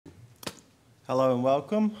Hello and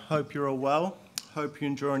welcome. Hope you're all well. Hope you're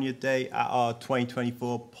enjoying your day at our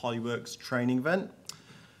 2024 PolyWorks training event.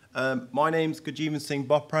 My name's Gurjeevan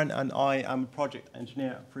Boparan and I am a project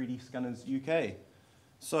engineer at 3D Scanners UK.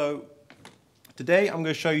 So today I'm going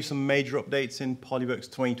to show you some major updates in PolyWorks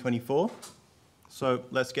 2024. So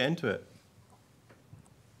let's get into it.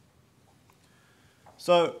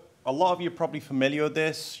 So a lot of you are probably familiar with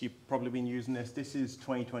this. You've probably been using this. This is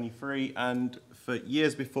 2023, and for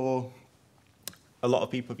years before, a lot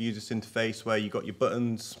of people have used this interface where you've got your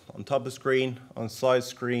buttons on top of the screen, on the side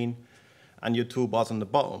screen, and your toolbars on the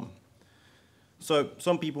bottom. So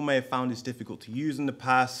some people may have found this difficult to use in the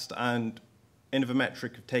past, and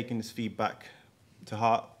Innovametric have taken this feedback to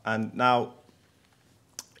heart and now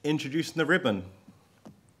introducing the ribbon,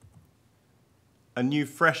 a new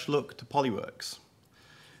fresh look to PolyWorks.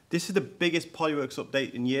 This is the biggest PolyWorks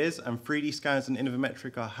update in years, and 3D Scanners and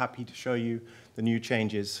Innovametric are happy to show you the new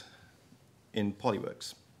changes in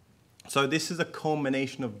PolyWorks. So this is a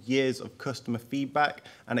culmination of years of customer feedback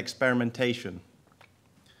and experimentation.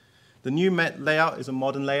 The new layout is a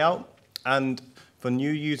modern layout, and for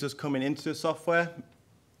new users coming into the software,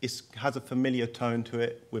 it has a familiar tone to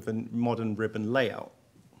it with a modern ribbon layout.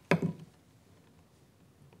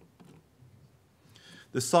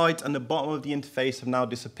 The sides and the bottom of the interface have now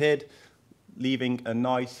disappeared, leaving a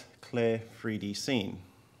nice, clear 3D scene.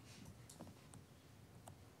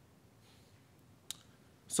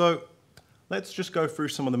 So let's just go through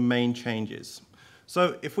some of the main changes.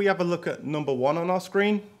 So if we have a look at number 1 on our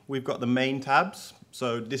screen, we've got the main tabs.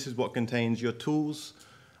 So this is what contains your tools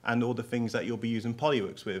and all the things that you'll be using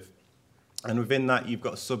PolyWorks with. And within that, you've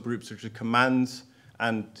got subgroups such as commands,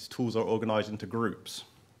 and tools are organized into groups.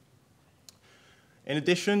 In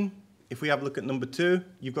addition, if we have a look at number 2,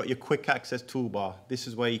 you've got your quick access toolbar. This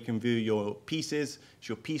is where you can view your pieces, it's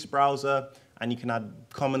your piece browser, and you can add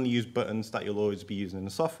commonly used buttons that you'll always be using in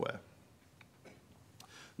the software.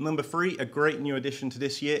 Number 3, a great new addition to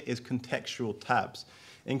this year is contextual tabs.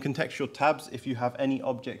 In contextual tabs, if you have any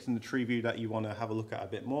objects in the tree view that you want to have a look at a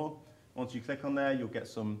bit more, once you click on there, you'll get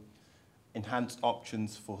some enhanced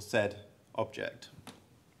options for said object.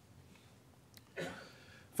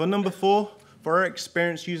 For number 4, for our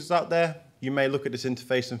experienced users out there, you may look at this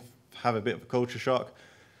interface and have a bit of a culture shock.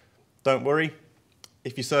 Don't worry.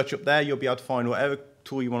 If you search up there, you'll be able to find whatever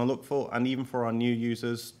tool you want to look for, and even for our new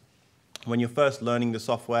users, when you're first learning the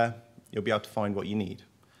software, you'll be able to find what you need.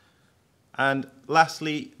 And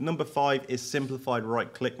lastly, number 5 is simplified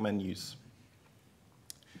right-click menus.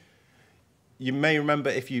 You may remember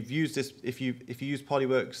if you've used this, if you use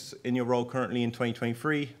PolyWorks in your role currently in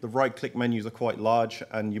 2023, the right-click menus are quite large,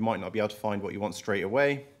 and you might not be able to find what you want straight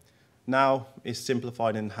away. Now it's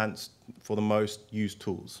simplified and enhanced for the most used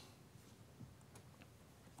tools.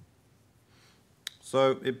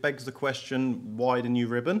 So it begs the question, why the new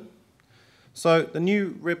ribbon? So the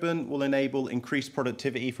new ribbon will enable increased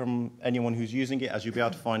productivity from anyone who's using it, as you'll be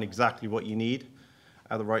able to find exactly what you need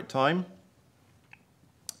at the right time.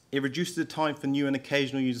 It reduces the time for new and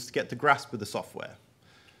occasional users to get to grasp with the software,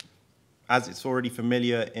 as it's already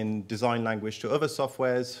familiar in design language to other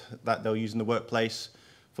softwares that they'll use in the workplace.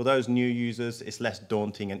 For those new users, it's less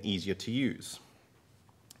daunting and easier to use.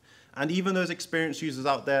 And even those experienced users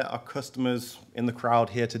out there, are customers in the crowd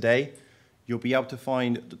here today, you'll be able to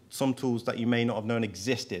find some tools that you may not have known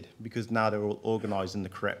existed, because now they're all organized in the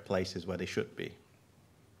correct places where they should be.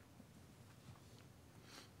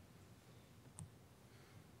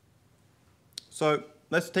 So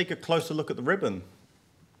let's take a closer look at the ribbon.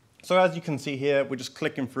 So as you can see here, we're just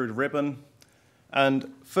clicking through the ribbon. And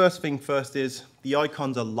first thing first is the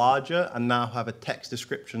icons are larger and now have a text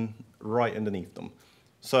description right underneath them.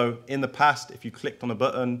 So in the past, if you clicked on a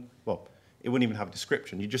button, well, it wouldn't even have a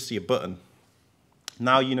description. You just see a button.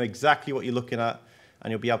 Now you know exactly what you're looking at,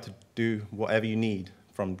 and you'll be able to do whatever you need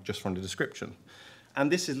just from the description.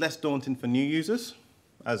 And this is less daunting for new users,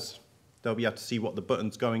 as they'll be able to see what the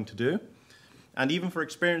button's going to do. And even for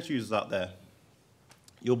experienced users out there,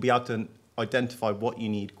 you'll be able to identify what you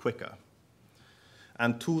need quicker.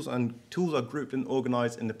 And tools are grouped and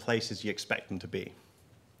organized in the places you expect them to be.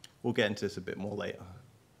 We'll get into this a bit more later.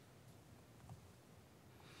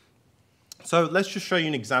 So let's just show you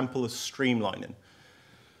an example of streamlining.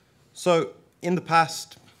 So in the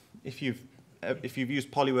past, if you've used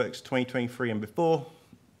PolyWorks 2023 and before,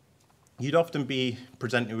 you'd often be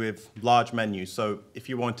presented with large menus. So if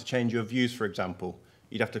you want to change your views, for example,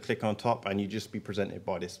 you'd have to click on top and you'd just be presented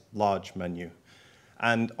by this large menu.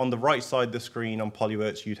 And on the right side of the screen on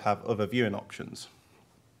PolyWorks, you'd have other viewing options.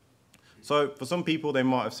 So for some people, they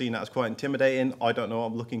might have seen that as quite intimidating. I don't know what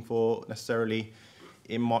I'm looking for necessarily.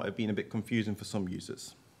 It might have been a bit confusing for some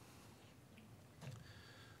users.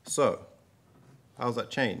 So, how's that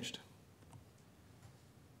changed?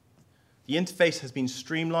 The interface has been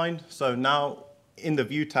streamlined, so now in the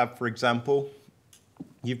View tab, for example,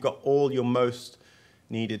 you've got all your most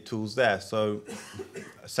needed tools there. So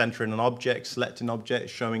centering an object, selecting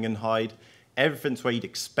objects, showing and hide, everything's where you'd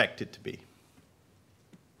expect it to be.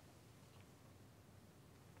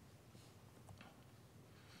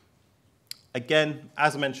 Again,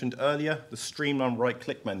 as I mentioned earlier, the streamlined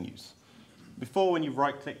right-click menus. Before, when you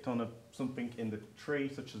right-clicked on something in the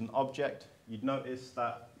tree, such as an object, you'd notice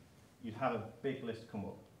that you'd have a big list come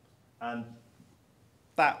up. And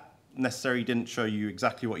that necessarily didn't show you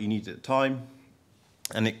exactly what you needed at the time,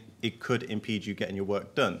 and it could impede you getting your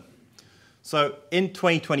work done. So in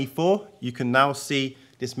 2024, you can now see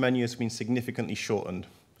this menu has been significantly shortened.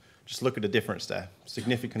 Just look at the difference there,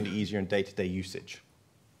 significantly easier in day-to-day usage.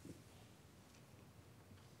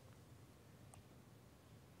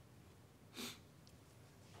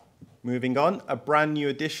 Moving on, a brand new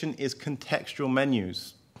addition is contextual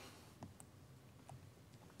menus.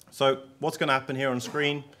 So what's going to happen here on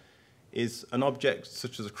screen is an object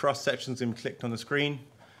such as a cross-section is going to be clicked on the screen.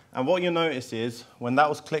 And what you'll notice is when that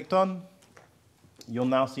was clicked on, you'll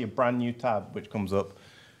now see a brand new tab which comes up,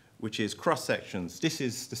 which is cross-sections. This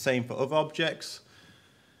is the same for other objects,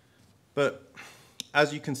 but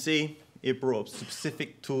as you can see, it brought up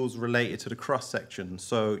specific tools related to the cross-section.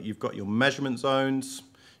 So you've got your measurement zones,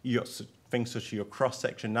 you've got things such as your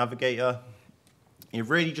cross-section navigator. It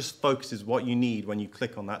really just focuses what you need when you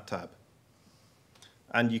click on that tab.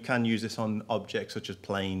 And you can use this on objects such as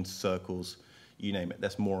planes, circles, you name it.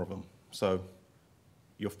 There's more of them. So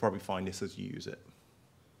you'll probably find this as you use it.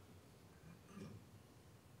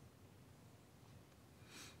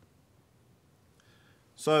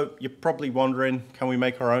 So you're probably wondering, can we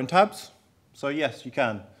make our own tabs? So yes, you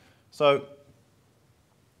can. So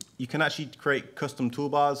you can actually create custom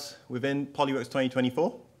toolbars within PolyWorks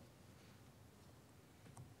 2024.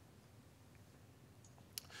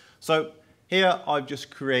 So here I've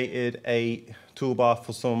just created a toolbar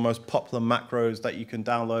for some of the most popular macros that you can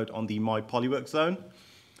download on the My PolyWorks zone.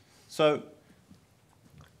 So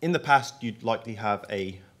in the past, you'd likely have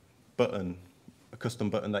a button, a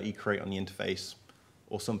custom button that you create on the interface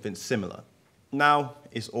or something similar. Now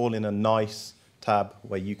it's all in a nice tab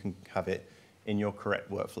where you can have it in your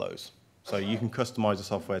correct workflows. So you can customize the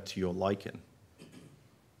software to your liking.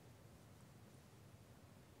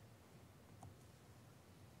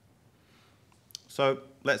 So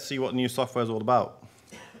let's see what new software is all about.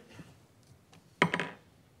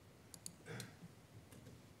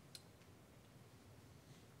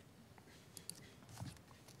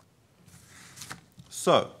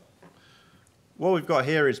 So what we've got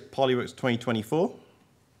here is PolyWorks 2024.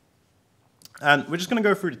 And we're just going to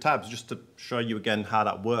go through the tabs just to show you again how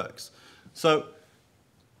that works. So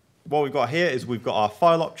what we've got here is we've got our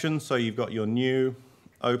file options. So you've got your new,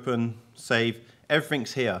 open, save,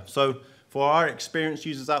 everything's here. So for our experienced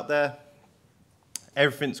users out there,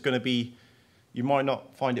 everything's going to be, you might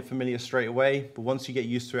not find it familiar straight away, but once you get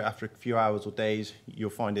used to it after a few hours or days,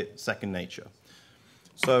 you'll find it second nature.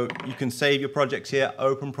 So you can save your projects here,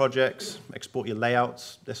 open projects, export your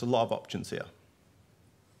layouts. There's a lot of options here.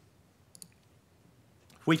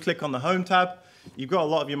 If we click on the Home tab, you've got a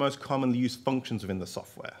lot of your most commonly used functions within the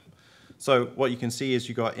software. So what you can see is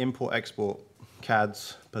you've got import, export,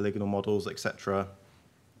 CADs, polygonal models, etc.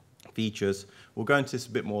 Features. We'll go into this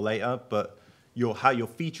a bit more later, but how your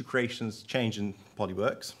feature creations change in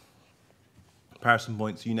PolyWorks, comparison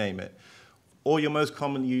points, you name it. All your most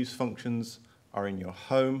commonly used functions are in your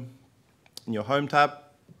Home tab.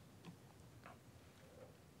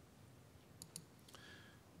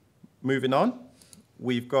 Moving on,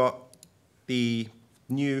 we've got the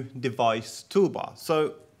new device toolbar.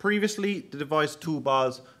 So previously, the device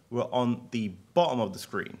toolbars were on the bottom of the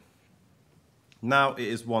screen. Now it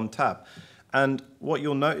is one tab. And what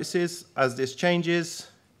you'll notice is, as this changes,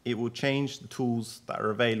 it will change the tools that are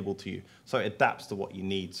available to you. So it adapts to what you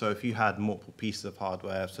need. So if you had multiple pieces of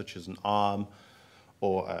hardware, such as an ARM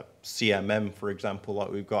or a CMM, for example,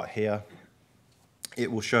 like we've got here,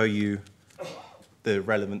 it will show you the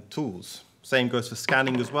relevant tools. Same goes for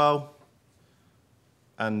scanning as well,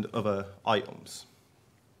 and other items.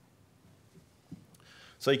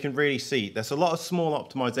 So you can really see there's a lot of small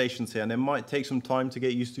optimizations here, and it might take some time to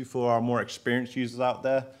get used to for our more experienced users out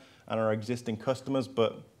there and our existing customers,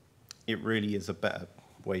 but it really is a better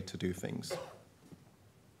way to do things.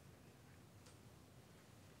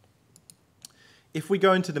 If we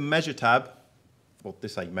go into the Measure tab, well,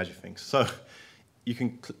 this is how you measure things. So you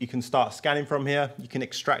can start scanning from here. You can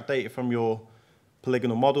extract data from your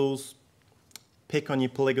polygonal models, pick on your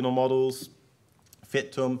polygonal models,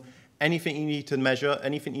 fit to them. Anything you need to measure,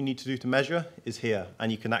 anything you need to do to measure is here,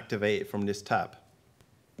 and you can activate it from this tab.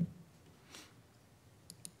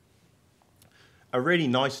 A really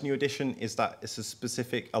nice new addition is that it's a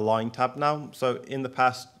specific align tab now. So in the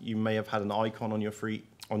past, you may have had an icon on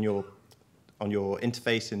your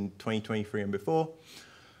interface in 2023 and before,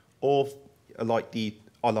 or like the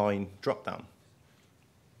align dropdown.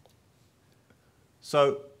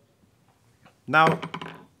 So now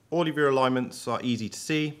all of your alignments are easy to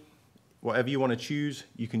see. Whatever you want to choose,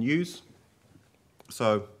 you can use.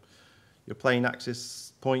 So your plane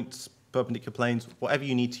axis points, perpendicular planes, whatever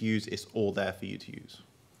you need to use, it's all there for you to use.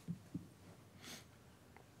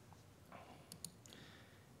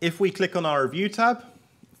 If we click on our review tab,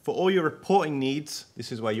 for all your reporting needs,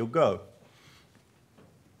 this is where you'll go.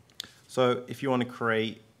 So if you want to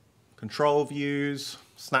create control views,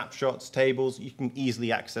 snapshots, tables, you can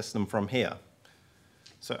easily access them from here.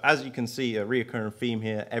 So as you can see, a recurring theme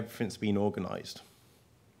here, everything's been organized.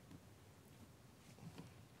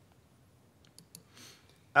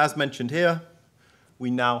 As mentioned here,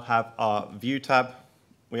 we now have our view tab.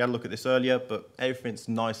 We had a look at this earlier, but everything's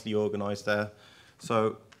nicely organized there.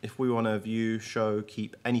 So if we want to view, show,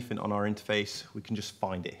 keep anything on our interface, we can just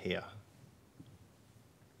find it here.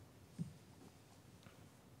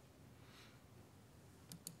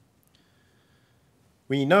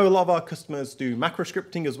 We know a lot of our customers do macro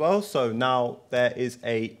scripting as well, so now there is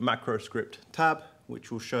a macro script tab,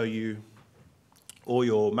 which will show you all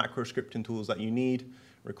your macro scripting tools that you need,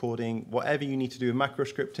 recording, whatever you need to do with macro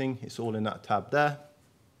scripting, it's all in that tab there.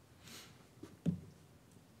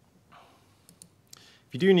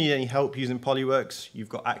 If you do need any help using PolyWorks, you've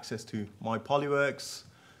got access to My PolyWorks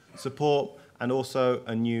support and also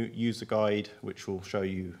a new user guide, which will show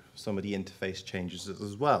you some of the interface changes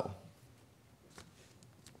as well.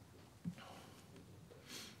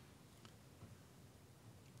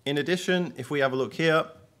 In addition, if we have a look here,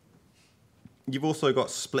 you've also got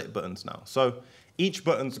split buttons now. So each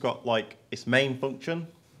button's got like its main function,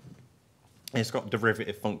 and it's got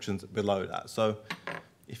derivative functions below that. So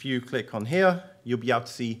if you click on here, you'll be able to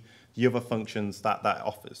see the other functions that that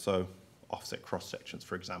offers. So offset cross sections,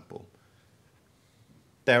 for example.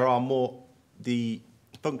 There are more, the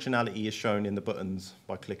functionality is shown in the buttons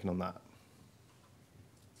by clicking on that.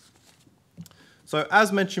 So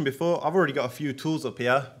as mentioned before, I've already got a few tools up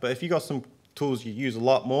here, but if you've got some tools you use a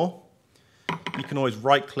lot more, you can always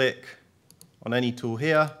right click on any tool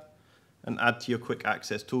here and add to your quick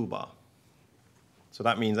access toolbar. So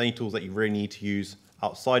that means any tools that you really need to use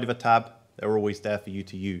outside of a tab, they're always there for you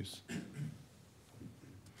to use.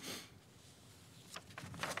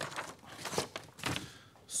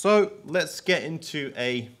 So let's get into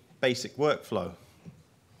a basic workflow.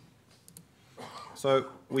 So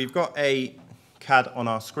we've got a CAD on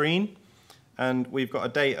our screen, and we've got a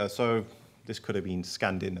data. So this could have been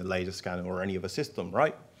scanned in a laser scanner or any other system,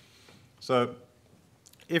 right? So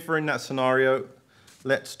if we're in that scenario,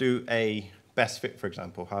 let's do a best fit, for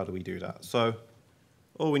example. How do we do that? So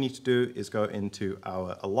all we need to do is go into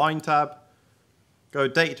our Align tab, go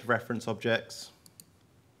Data to Reference Objects,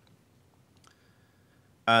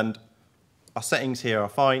 and our settings here are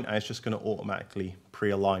fine, and it's just going to automatically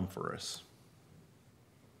pre-align for us.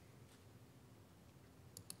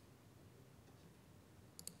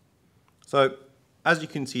 So as you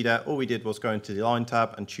can see there, all we did was go into the Align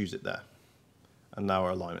tab and choose it there. And now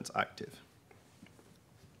our alignment's active.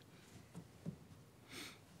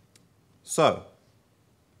 So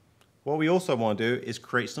what we also want to do is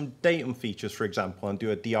create some datum features, for example, and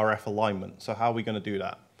do a DRF alignment. So how are we going to do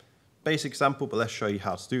that? Basic example, but let's show you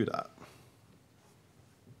how to do that.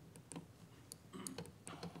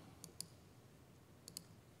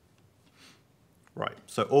 Right,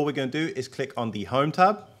 so all we're going to do is click on the Home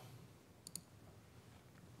tab.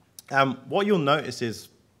 What you'll notice is,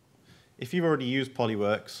 if you've already used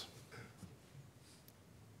PolyWorks,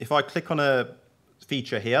 if I click on a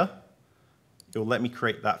feature here, it'll let me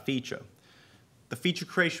create that feature. The feature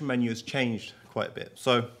creation menu has changed quite a bit.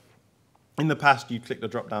 So in the past, you click the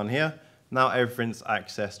drop down here. Now everything's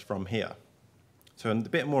accessed from here. So a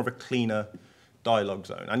bit more of a cleaner dialog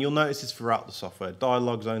zone. And you'll notice this throughout the software.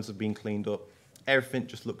 Dialog zones have been cleaned up. Everything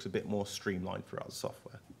just looks a bit more streamlined throughout the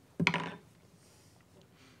software.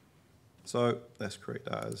 So let's create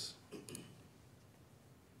that as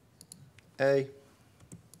A.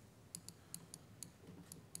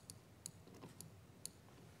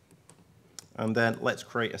 And then let's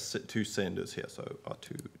create two cylinders here. So our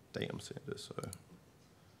two datum cylinders. So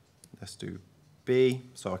let's do B.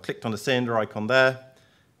 So I clicked on the cylinder icon there,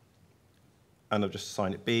 and I've just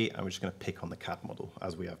assigned it B, and we're just going to pick on the CAD model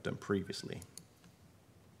as we have done previously.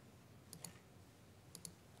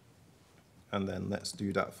 And then let's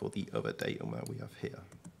do that for the other datum where we have here.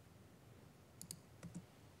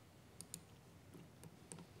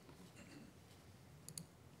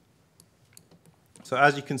 So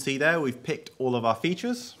as you can see there, we've picked all of our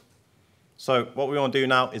features. So what we want to do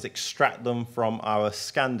now is extract them from our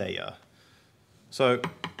scan data. So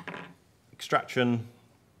extraction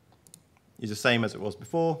is the same as it was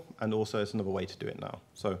before, and also it's another way to do it now.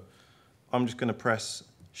 So I'm just going to press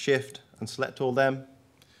Shift and select all them.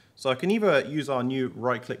 So I can either use our new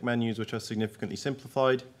right-click menus, which are significantly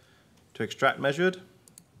simplified, to extract measured,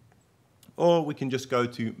 or we can just go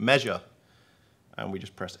to Measure, and we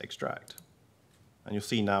just press Extract. And you'll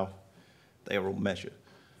see now they are all measured.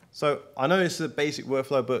 So I know this is a basic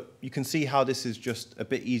workflow, but you can see how this is just a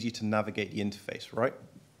bit easier to navigate the interface, right?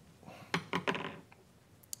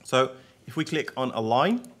 So if we click on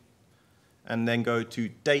Align, and then go to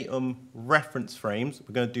datum reference frames,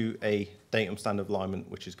 we're going to do a datum standard alignment,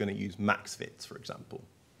 which is going to use max fits, for example.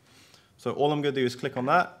 So all I'm going to do is click on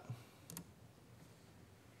that,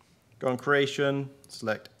 go on creation,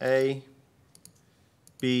 select A,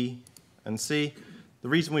 B, and C. The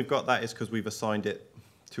reason we've got that is because we've assigned it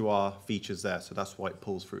to our features there, so that's why it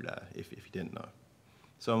pulls through there, if you didn't know.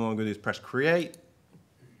 So what I'm going to do is press create,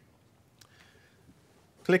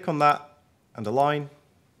 click on that, and align.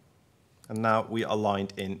 And now we are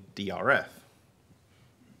aligned in DRF.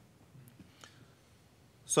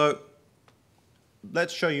 So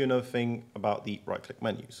let's show you another thing about the right-click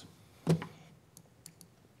menus.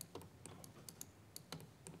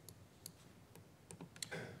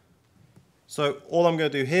 So all I'm going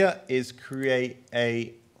to do here is create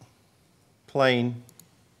a plane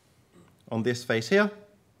on this face here.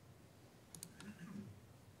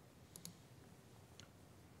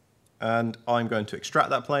 And I'm going to extract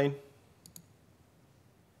that plane.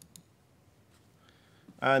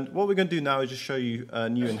 And what we're going to do now is just show you a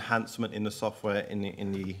new enhancement in the software in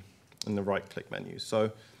the right-click menu.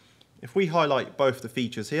 So if we highlight both the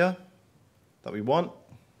features here that we want,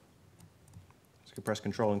 let's go press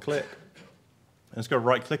Control and click. And let's go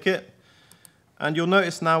right-click it. And you'll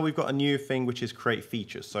notice now we've got a new thing, which is create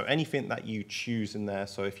features. So anything that you choose in there,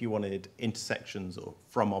 so if you wanted intersections or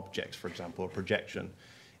from objects, for example, or projection,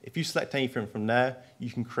 if you select anything from there,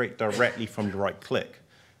 you can create directly from your right-click.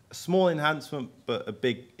 A small enhancement, but a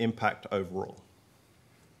big impact overall.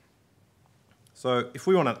 So if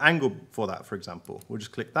we want an angle for that, for example, we'll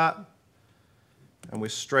just click that, and we're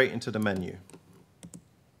straight into the menu.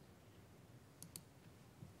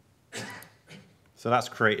 So that's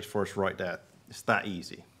created for us right there. It's that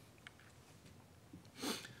easy.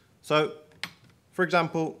 So, for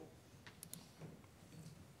example,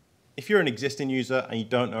 if you're an existing user and you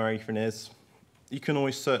don't know where anything is, you can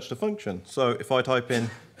always search the function. So if I type in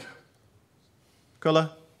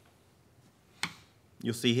color,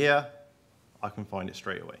 you'll see here, I can find it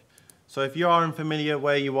straight away. So if you are unfamiliar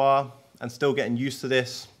where you are and still getting used to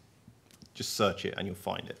this, just search it and you'll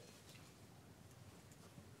find it.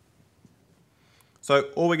 So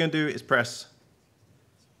all we're going to do is press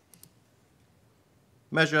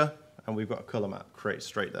measure, and we've got a color map created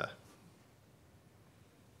straight there.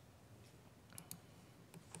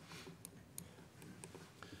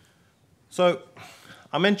 So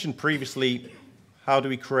I mentioned previously, how do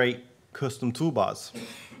we create custom toolbars?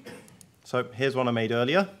 So here's one I made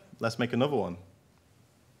earlier. Let's make another one.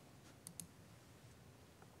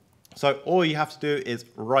 So all you have to do is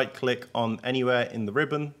right-click on anywhere in the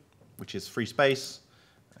ribbon, which is free space,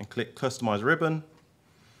 and click Customize Ribbon.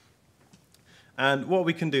 And what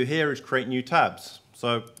we can do here is create new tabs.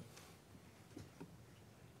 So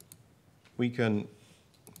we can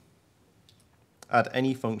add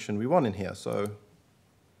any function we want in here. So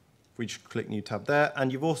if we just click new tab there,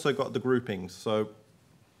 and you've also got the groupings. So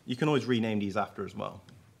you can always rename these after as well.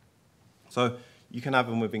 So you can have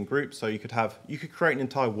them within groups. So you could create an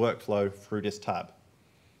entire workflow through this tab.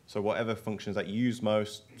 So whatever functions that you use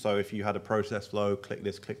most. So if you had a process flow, click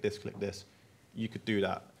this, click this, click this, you could do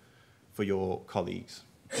that for your colleagues.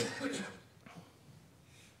 If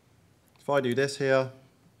I do this here,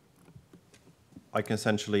 I can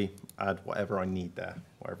essentially add whatever I need there,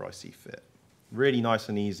 whatever I see fit. Really nice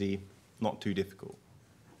and easy, not too difficult.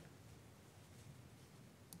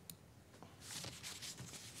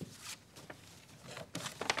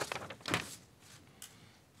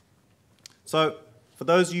 So for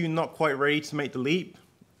those of you not quite ready to make the leap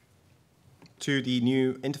to the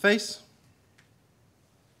new interface,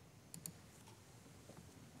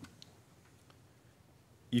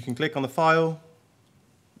 you can click on the File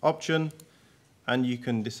option, and you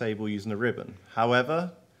can disable using a ribbon.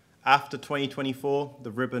 However, after 2024,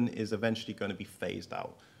 the ribbon is eventually going to be phased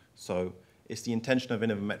out. So it's the intention of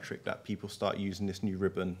Innovametric that people start using this new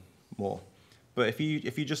ribbon more. But if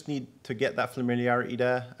you just need to get that familiarity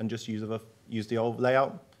there and just use the old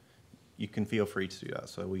layout, you can feel free to do that.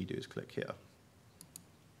 So all you do is click here,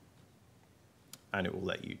 and it will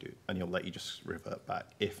let you do, and it'll let you just revert back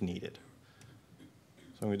if needed. So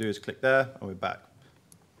what I'm going to do is click there, and we're back.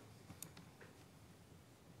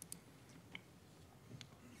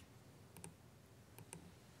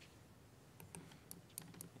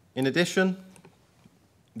 In addition,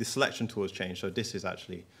 the selection tool has changed. So this is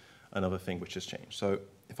actually another thing which has changed. So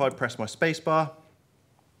if I press my spacebar,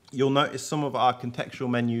 you'll notice some of our contextual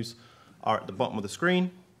menus are at the bottom of the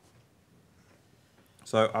screen.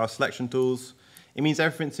 So our selection tools, it means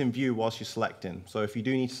everything's in view whilst you're selecting. So if you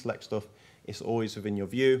do need to select stuff, it's always within your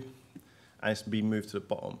view, and it's being moved to the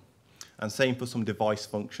bottom. And same for some device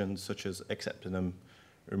functions, such as accepting them,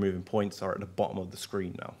 removing points, are at the bottom of the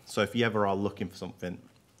screen now. So if you ever are looking for something,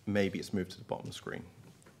 maybe it's moved to the bottom of the screen.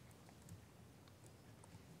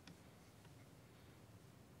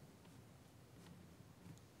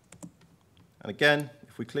 And again,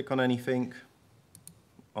 if we click on anything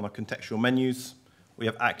on our contextual menus, we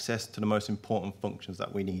have access to the most important functions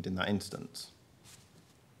that we need in that instance.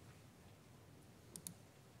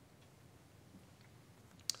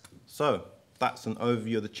 So that's an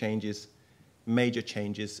overview of the changes, major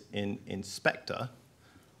changes in Inspector.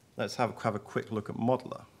 Let's have a quick look at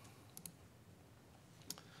Modeler.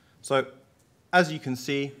 So as you can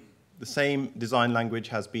see, the same design language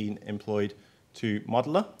has been employed to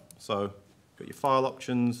Modeler. So got your file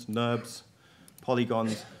options, NURBS,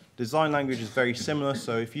 polygons. Design language is very similar,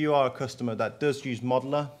 so if you are a customer that does use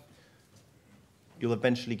Modeler, you'll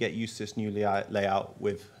eventually get used to this new layout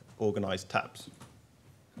with organized tabs.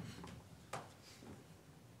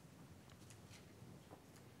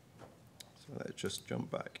 So let's just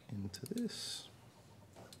jump back into this.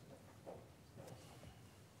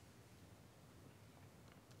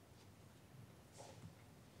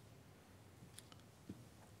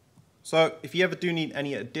 So if you ever do need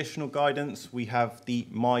any additional guidance, we have the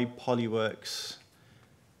My PolyWorks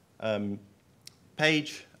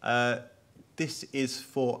page. This is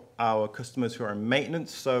for our customers who are in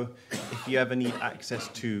maintenance. So if you ever need access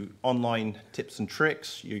to online tips and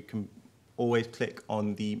tricks, you can always click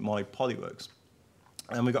on the My PolyWorks.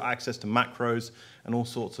 And we've got access to macros and all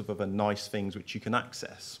sorts of other nice things which you can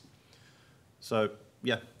access. So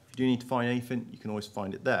yeah, if you do need to find anything, you can always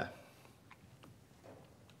find it there.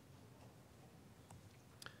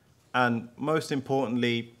 And most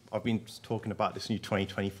importantly, I've been talking about this new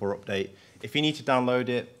 2024 update. If you need to download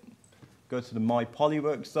it, go to the My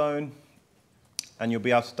PolyWorks zone, and you'll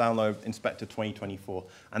be able to download Inspector 2024.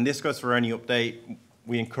 And this goes for any update.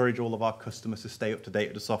 We encourage all of our customers to stay up to date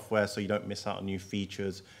with the software so you don't miss out on new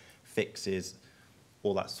features, fixes,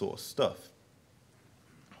 all that sort of stuff.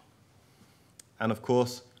 And of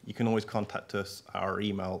course, you can always contact us at our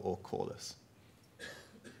email or call us.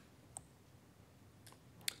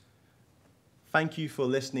 Thank you for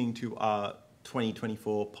listening to our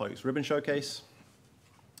 2024 PolyWorks Ribbon Showcase.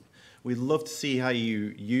 We'd love to see how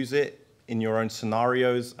you use it in your own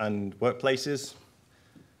scenarios and workplaces.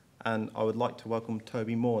 And I would like to welcome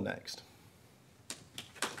Toby Moore next.